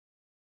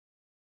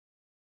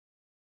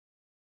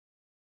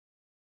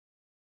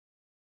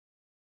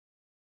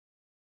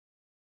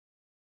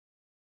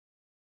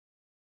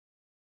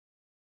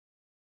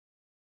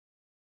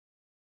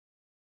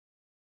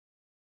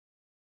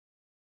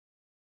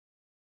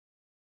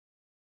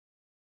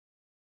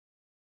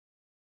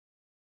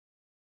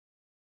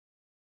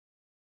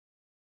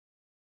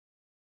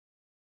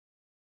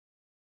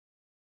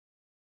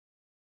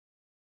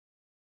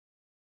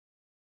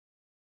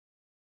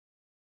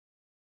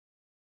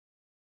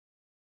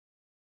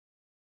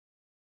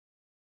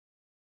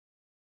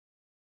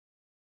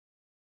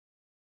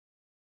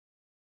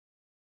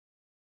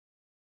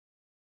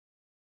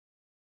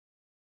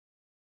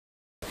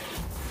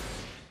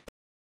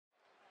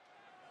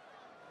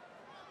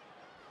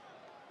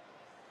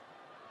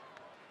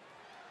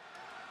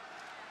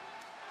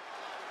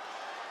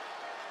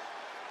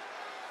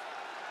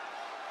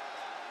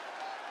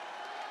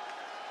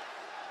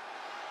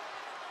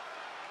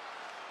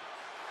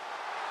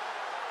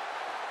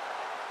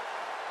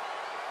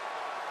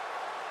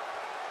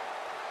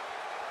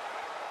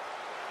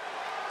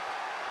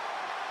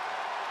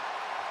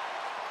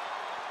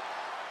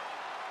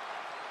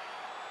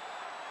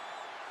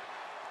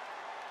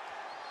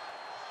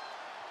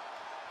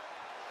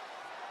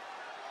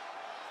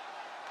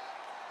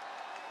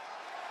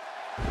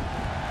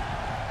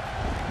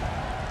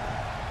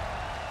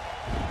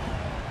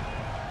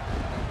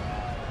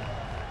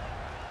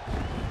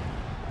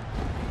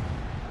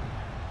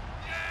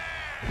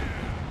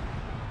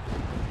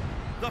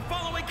The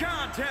following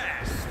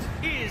contest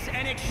is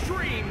an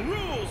Extreme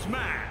Rules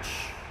match.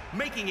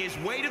 Making his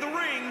way to the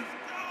ring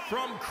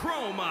from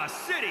Chroma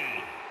City,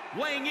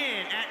 weighing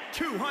in at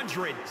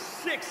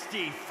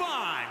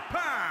 265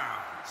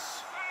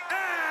 pounds,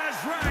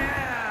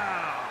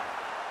 Azrael!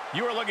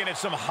 You are looking at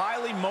some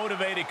highly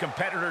motivated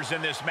competitors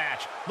in this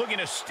match, looking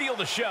to steal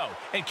the show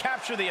and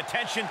capture the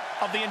attention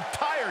of the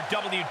entire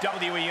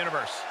WWE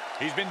Universe.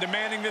 He's been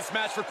demanding this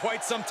match for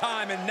quite some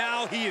time, and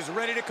now he is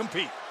ready to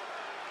compete.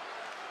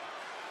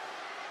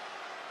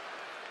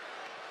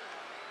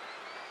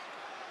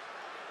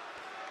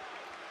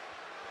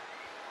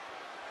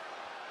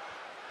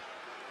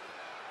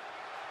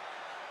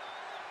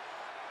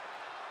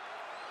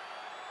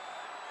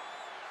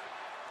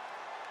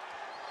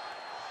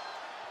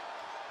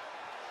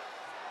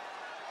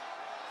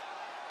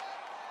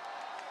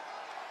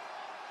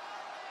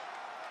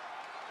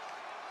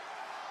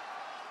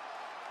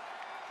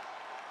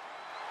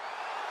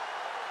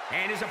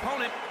 And his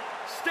opponent,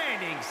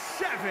 standing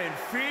 7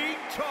 feet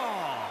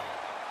tall,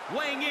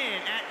 weighing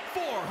in at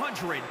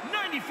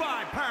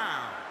 495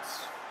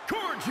 pounds,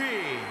 Korg.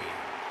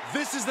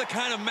 This is the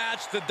kind of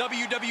match the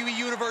WWE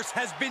Universe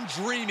has been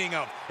dreaming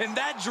of, and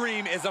that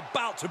dream is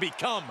about to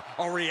become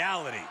a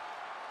reality.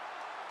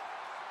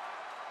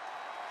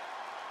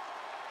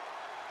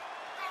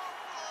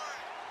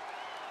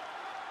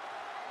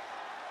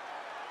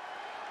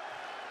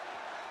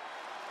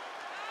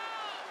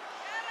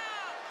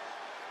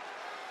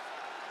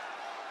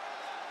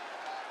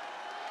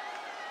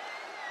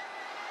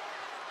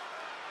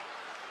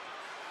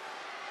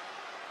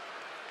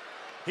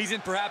 He's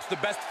in perhaps the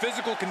best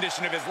physical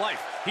condition of his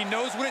life. He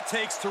knows what it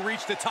takes to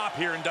reach the top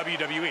here in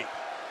WWE.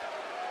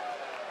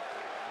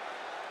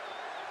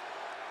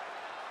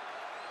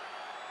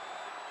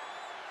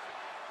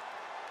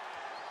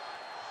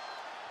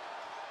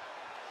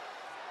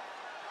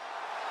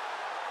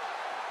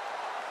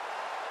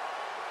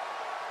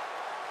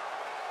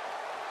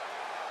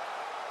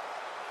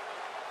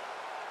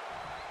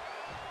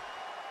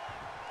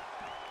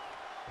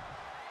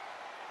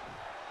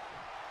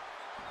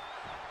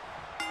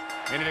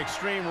 In an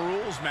Extreme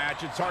Rules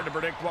match, it's hard to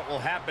predict what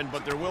will happen,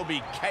 but there will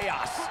be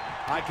chaos.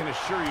 I can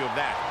assure you of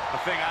that.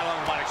 The thing I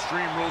love about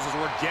Extreme Rules is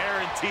we're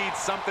guaranteed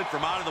something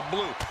from out of the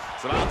blue.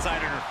 Some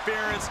outside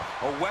interference,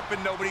 a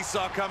weapon nobody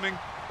saw coming.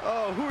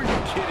 Oh, who are you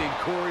kidding,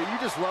 Corey? You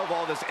just love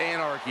all this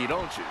anarchy,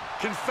 don't you?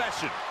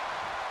 Confession.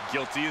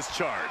 Guilty as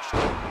charged.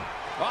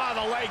 Ah,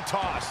 the leg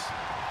toss.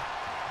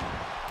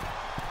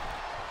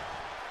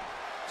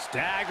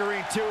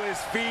 Staggering to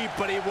his feet,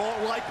 but he won't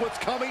like what's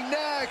coming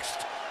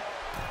next.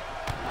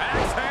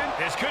 Accent.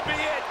 This could be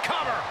it.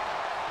 Cover.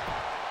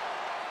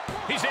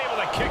 He's able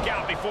to kick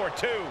out before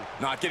 2.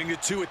 Not getting to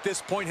 2 at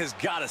this point has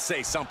got to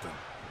say something.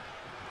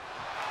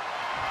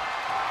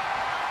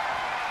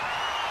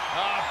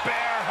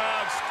 Bear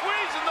hug.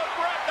 Squeezing the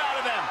breath out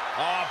of them.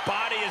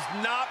 Body is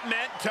not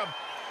meant to...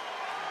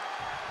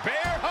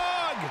 Bear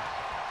hug.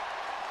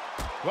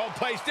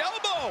 Well-placed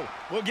elbow.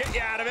 We'll get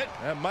you out of it.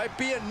 That might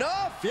be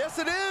enough. Yes,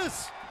 it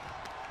is.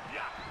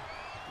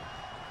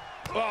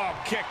 Oh,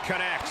 kick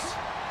connects.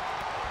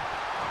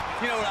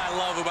 You know what I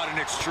love about an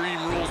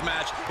Extreme Rules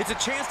match? It's a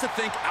chance to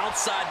think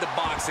outside the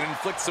box and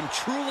inflict some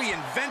truly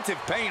inventive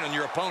pain on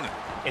your opponent.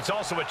 It's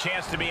also a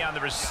chance to be on the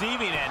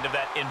receiving end of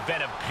that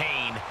inventive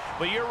pain.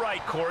 But you're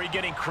right, Corey.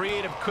 Getting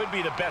creative could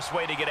be the best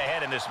way to get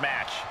ahead in this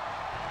match.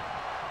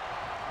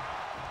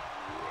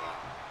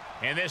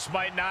 And this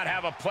might not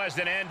have a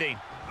pleasant ending.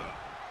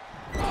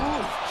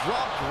 Ooh,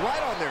 dropped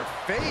right on their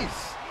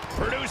face.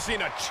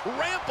 Producing a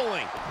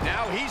trampling.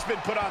 Now he's been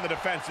put on the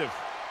defensive.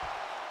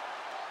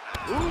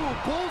 Ooh,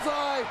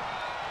 bullseye.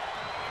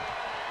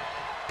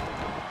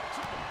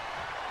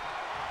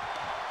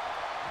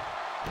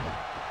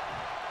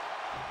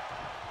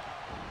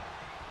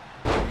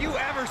 Have you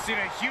ever seen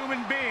a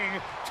human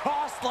being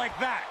tossed like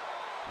that?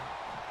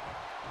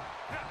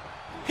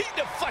 He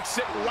deflects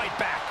it right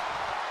back.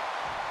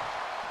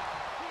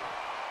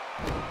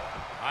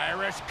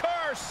 Irish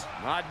curse.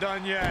 Not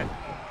done yet.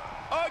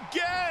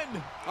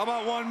 Again. How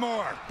about one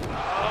more?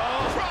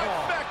 Oh,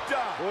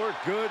 trifecta. For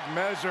good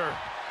measure.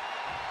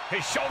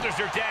 His shoulders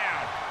are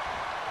down.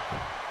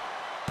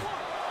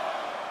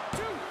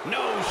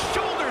 No,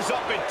 shoulders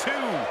up at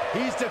 2.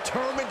 He's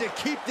determined to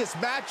keep this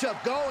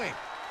matchup going.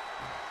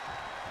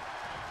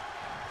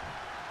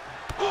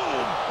 Ooh,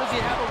 does he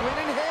have a win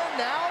in hand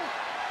now?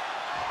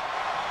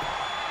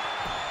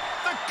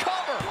 The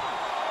cover.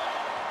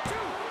 1, 2,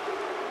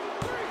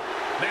 3.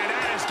 Man,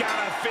 that has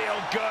gotta feel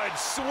good.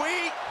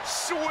 Sweet,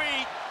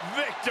 sweet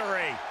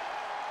victory.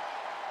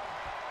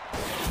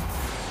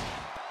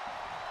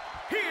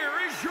 Here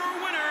is your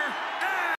winner,